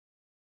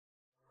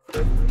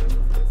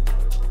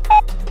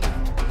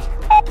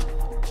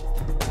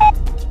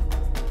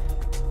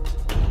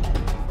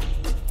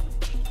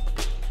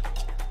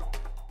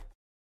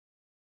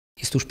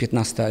Jest to już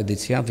 15.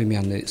 edycja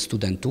wymiany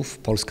studentów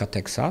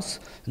Polska-Teksas.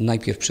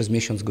 Najpierw przez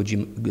miesiąc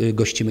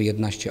gościmy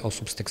 11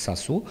 osób z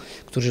Teksasu,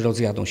 którzy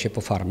rozjadą się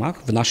po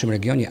farmach w naszym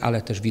regionie,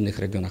 ale też w innych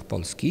regionach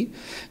Polski.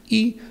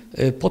 I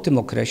po tym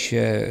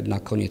okresie na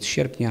koniec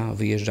sierpnia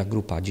wyjeżdża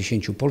grupa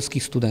 10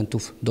 polskich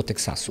studentów do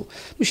Teksasu.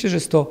 Myślę, że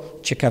jest to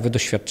ciekawe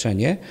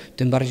doświadczenie,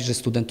 tym bardziej, że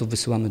studentów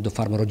wysyłamy do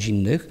farm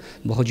rodzinnych,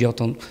 bo chodzi o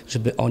to,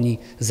 żeby oni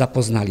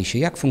zapoznali się,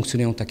 jak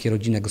funkcjonują takie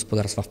rodzinne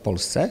gospodarstwa w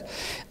Polsce,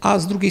 a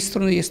z drugiej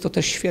strony jest to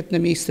też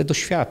świetne miejsce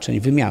doświadczeń,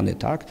 wymiany,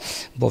 tak?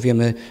 Bo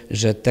wiemy,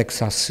 że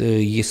Teksas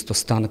jest to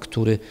stan,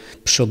 który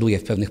przoduje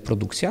w pewnych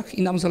produkcjach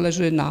i nam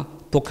zależy na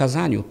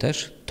pokazaniu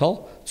też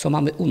to, co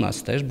mamy u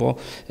nas też, bo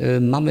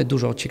mamy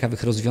dużo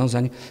ciekawych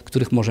rozwiązań,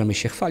 których możemy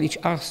się chwalić,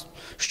 a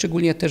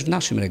szczególnie też w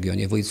naszym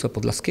regionie województwa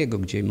podlaskiego,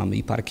 gdzie mamy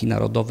i parki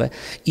narodowe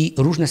i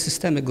różne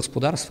systemy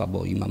gospodarstwa,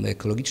 bo i mamy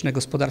ekologiczne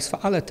gospodarstwa,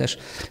 ale też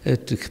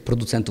tych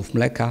producentów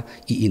mleka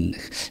i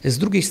innych. Z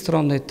drugiej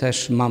strony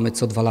też mamy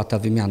co 2 lata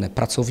wymianę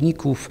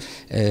pracowników,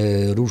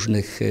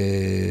 różnych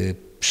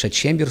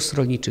przedsiębiorstw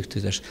rolniczych,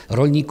 czy też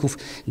rolników,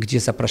 gdzie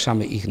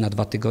zapraszamy ich na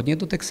 2 tygodnie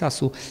do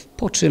Teksasu,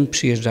 po czym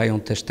przyjeżdżają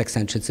też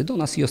Teksańczycy do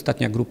nas i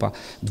ostatnia grupa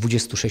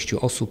 26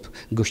 osób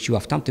gościła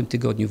w tamtym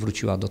tygodniu,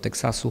 wróciła do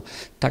Teksasu.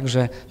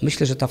 Także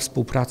myślę, że ta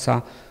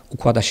współpraca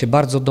układa się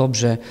bardzo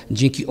dobrze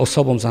dzięki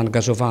osobom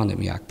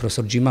zaangażowanym, jak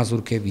profesor Jim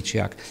Mazurkiewicz,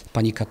 jak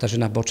pani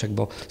Katarzyna Boczek,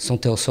 bo są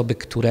te osoby,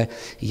 które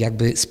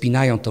jakby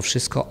spinają to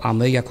wszystko, a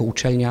my jako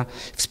uczelnia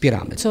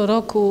wspieramy. Co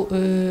roku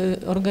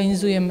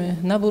organizujemy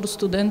nabór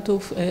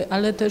studentów,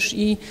 ale też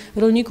i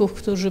rolników,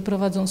 którzy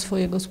prowadzą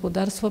swoje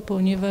gospodarstwa,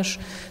 ponieważ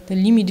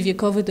ten limit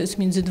wiekowy to jest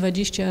między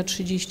 20 a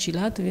 30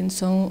 lat, więc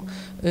są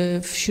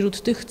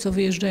wśród tych, co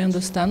wyjeżdżają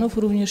do Stanów,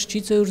 również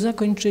ci, co już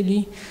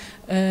zakończyli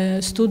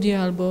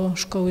studia albo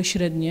szkoły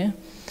średnie,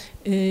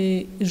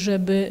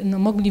 żeby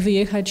mogli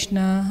wyjechać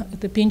na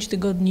te 5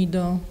 tygodni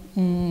do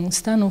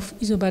Stanów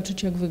i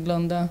zobaczyć, jak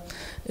wygląda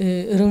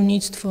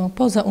rolnictwo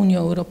poza Unią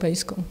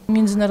Europejską.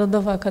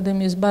 Międzynarodowa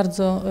Akademia jest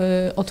bardzo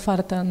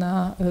otwarta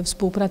na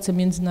współpracę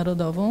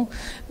międzynarodową.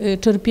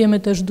 Czerpiemy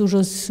też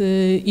dużo z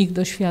ich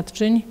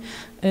doświadczeń.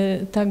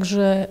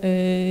 Także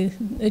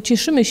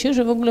cieszymy się,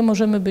 że w ogóle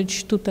możemy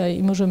być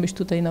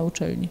tutaj na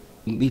uczelni.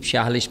 My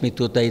przyjechaliśmy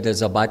tutaj, by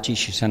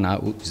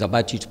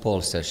zobaczyć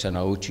Polskę, się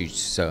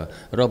nauczyć, co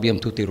robią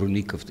tutaj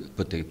rolników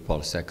w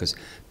Polsce.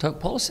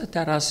 Polska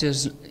teraz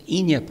jest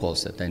inna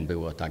Polska, ten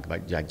było tak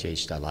jak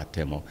 20 lat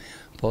temu.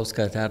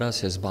 Polska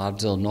teraz jest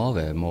bardzo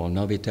nowa, ma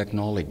nowe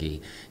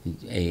technologii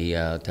i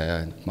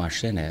te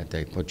maszyny,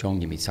 te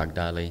pociągi i tak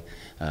dalej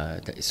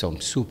są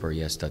super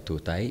jest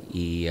tutaj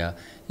i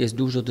jest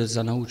dużo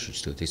do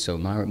nauczyć tutaj.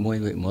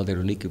 Młode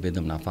rolnicy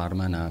będą na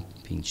farmie na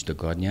 5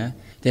 tygodni.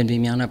 Ten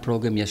wymiana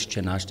program jest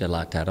 13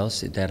 lat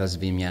teraz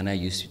wymiana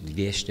jest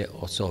 200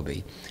 osób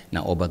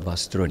na obydwa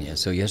strony.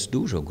 Jest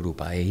dużo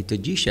grupa i to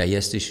dzisiaj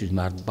jesteśmy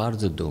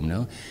bardzo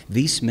dumni.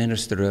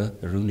 Wiceminister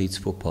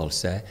rolnictwa w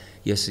Polsce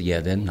jest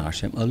jeden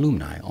naszym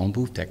alumni. On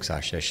był w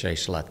Teksasie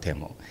 6 lat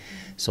temu.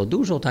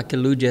 Dużo takie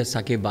ludzie,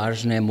 takie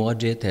ważne,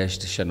 młodzi też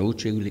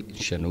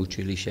się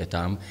nauczyli się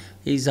tam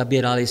i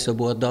zabierali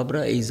sobie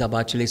dobre i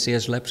zobaczyli, że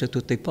jest lepsze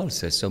tutaj w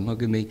Polsce.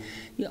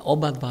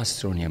 Obydwa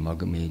strony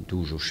możemy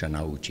dużo się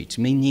nauczyć.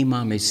 My nie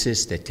mamy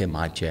system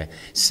temacie,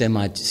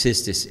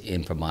 system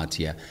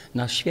informacji.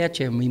 Na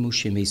świecie my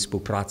musimy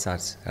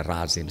współpracować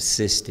razem,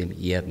 system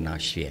jedna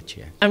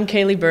świecie. I'm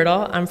Kaylee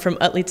Birdall. I'm from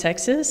Utley,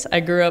 Texas.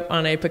 I grew up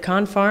on a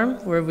pecan farm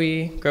where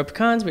we grow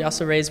pecans. We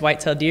also raise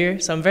white-tailed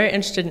deer. So I'm very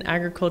interested in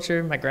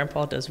agriculture. My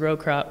grandpa does row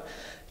crop.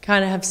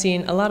 Kind of have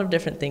seen a lot of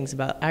different things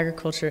about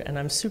agriculture, and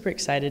I'm super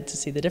excited to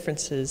see the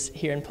differences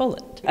here in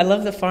Poland. I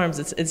love the farms.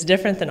 It's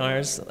different than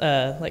ours.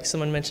 Like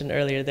someone mentioned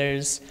earlier,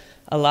 there's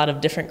a lot of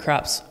different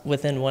crops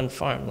within one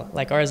farm.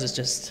 Like ours is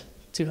just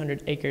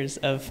 200 acres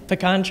of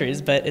pecan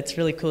trees, but it's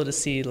really cool to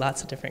see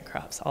lots of different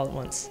crops all at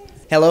once.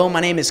 Hello,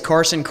 my name is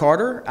Carson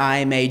Carter.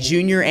 I'm a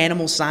junior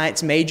animal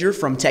science major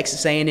from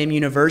Texas A&M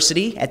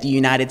University at the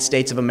United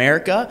States of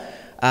America.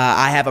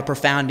 I have a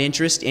profound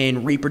interest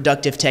in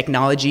reproductive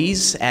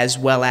technologies as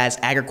well as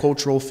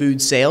agricultural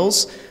food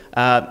sales.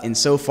 And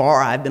so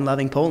far, I've been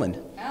loving Poland.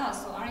 Oh,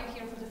 so are you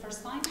here for the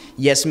first time?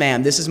 Yes,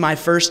 ma'am. This is my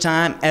first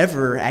time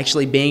ever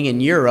actually being in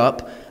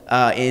Europe.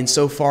 And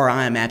so far,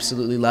 I am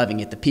absolutely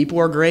loving it. The people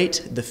are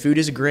great, the food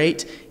is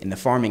great, and the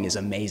farming is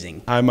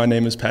amazing. Hi, my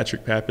name is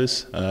Patrick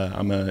Pappas.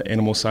 I'm an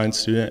animal science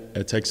student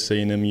at Texas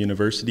A&M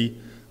University.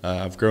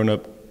 I've grown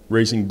up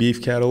raising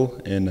beef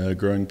cattle and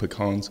growing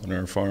pecans on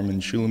our farm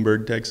in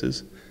Schulenburg,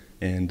 Texas.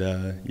 And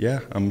yeah,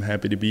 I'm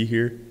happy to be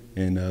here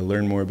and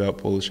learn more about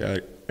Polish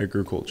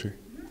agriculture.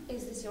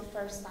 Is this your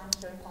first time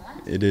here in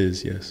Poland? It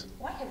is, yes.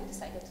 Why have you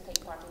decided to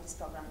take part in this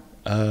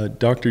program?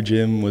 Dr.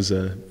 Jim was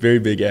a very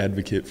big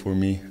advocate for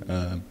me.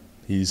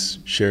 He's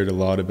shared a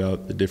lot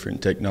about the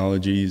different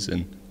technologies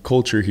and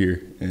culture here,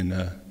 and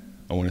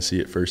I want to see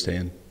it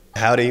firsthand.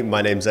 Howdy,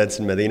 my name's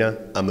Edson Medina.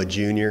 I'm a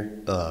junior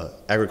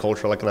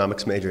agricultural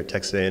economics major at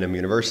Texas A&M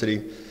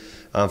University.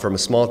 I'm from a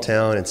small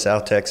town in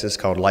South Texas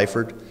called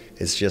Lyford.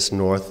 It's just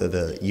north of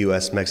the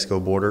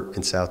U.S.-Mexico border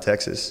in South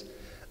Texas.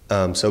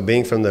 So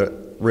being from the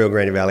Rio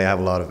Grande Valley, I have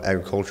a lot of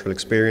agricultural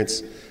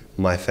experience.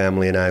 My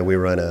family and I, we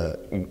run a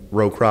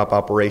row crop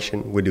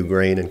operation. We do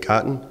grain and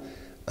cotton.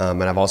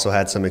 And I've also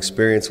had some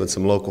experience with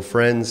some local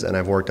friends, and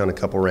I've worked on a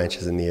couple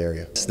ranches in the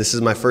area. This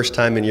is my first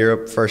time in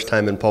Europe, first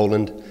time in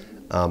Poland.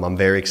 I'm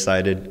very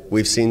excited.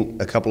 We've seen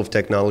a couple of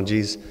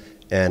technologies,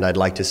 and I'd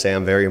like to say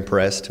I'm very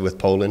impressed with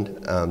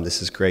Poland.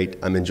 This is great.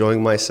 I'm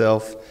enjoying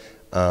myself.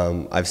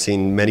 I've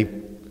seen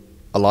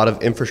a lot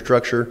of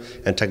infrastructure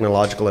and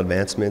technological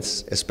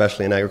advancements,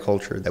 especially in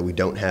agriculture, that we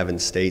don't have in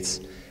the States,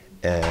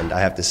 and I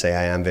have to say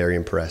I am very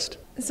impressed.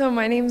 So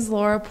my name is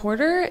Laura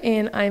Porter,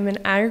 and I'm an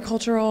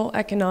agricultural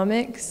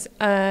economics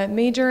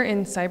major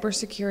and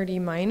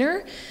cybersecurity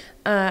minor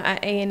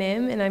at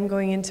A&M, and I'm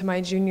going into my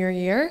junior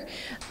year.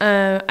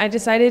 I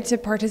decided to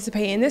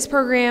participate in this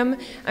program.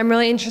 I'm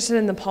really interested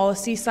in the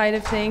policy side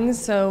of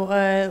things, so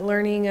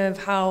learning of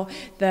how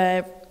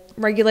the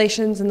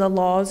regulations and the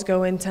laws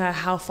go into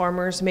how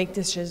farmers make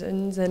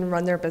decisions and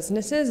run their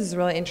businesses is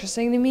really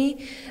interesting to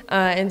me.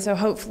 And so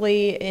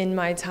hopefully in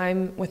my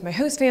time with my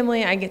host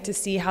family, I get to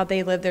see how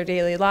they live their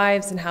daily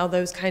lives and how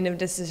those kind of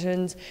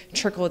decisions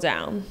trickle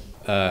down.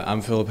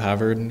 I'm Philip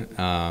Havard.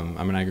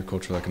 I'm an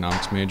agricultural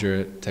economics major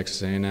at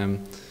Texas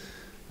A&M.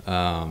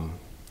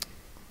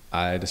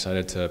 I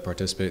decided to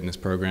participate in this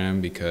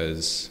program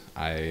because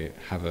I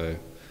have a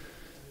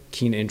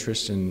keen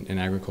interest in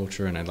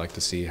agriculture, and I'd like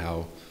to see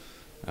how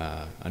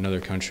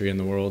another country in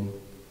the world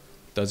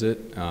does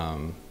it. I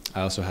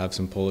also have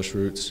some Polish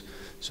roots,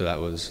 so that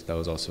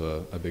was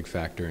also a big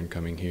factor in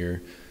coming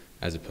here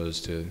as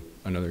opposed to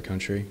another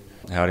country.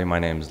 Howdy, my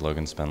name is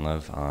Logan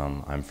Spenlev.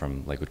 I'm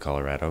from Lakewood,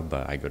 Colorado,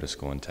 but I go to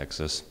school in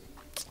Texas.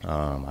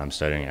 I'm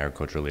studying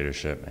agricultural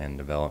leadership and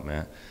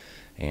development,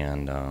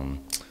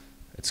 and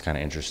it's kind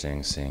of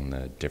interesting seeing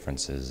the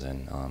differences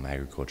in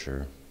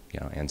agriculture,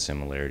 and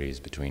similarities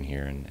between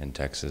here and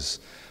Texas.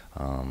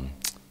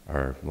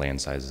 Our land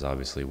size is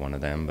obviously one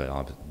of them,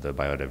 but the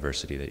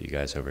biodiversity that you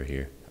guys have over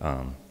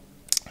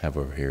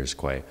here is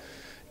quite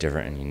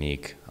different and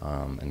unique,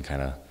 and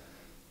kind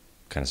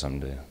of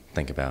something to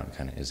think about, and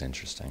kind of is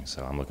interesting.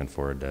 So I'm looking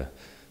forward to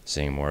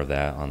seeing more of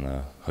that on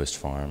the host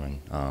farm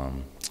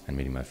and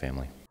meeting my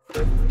family.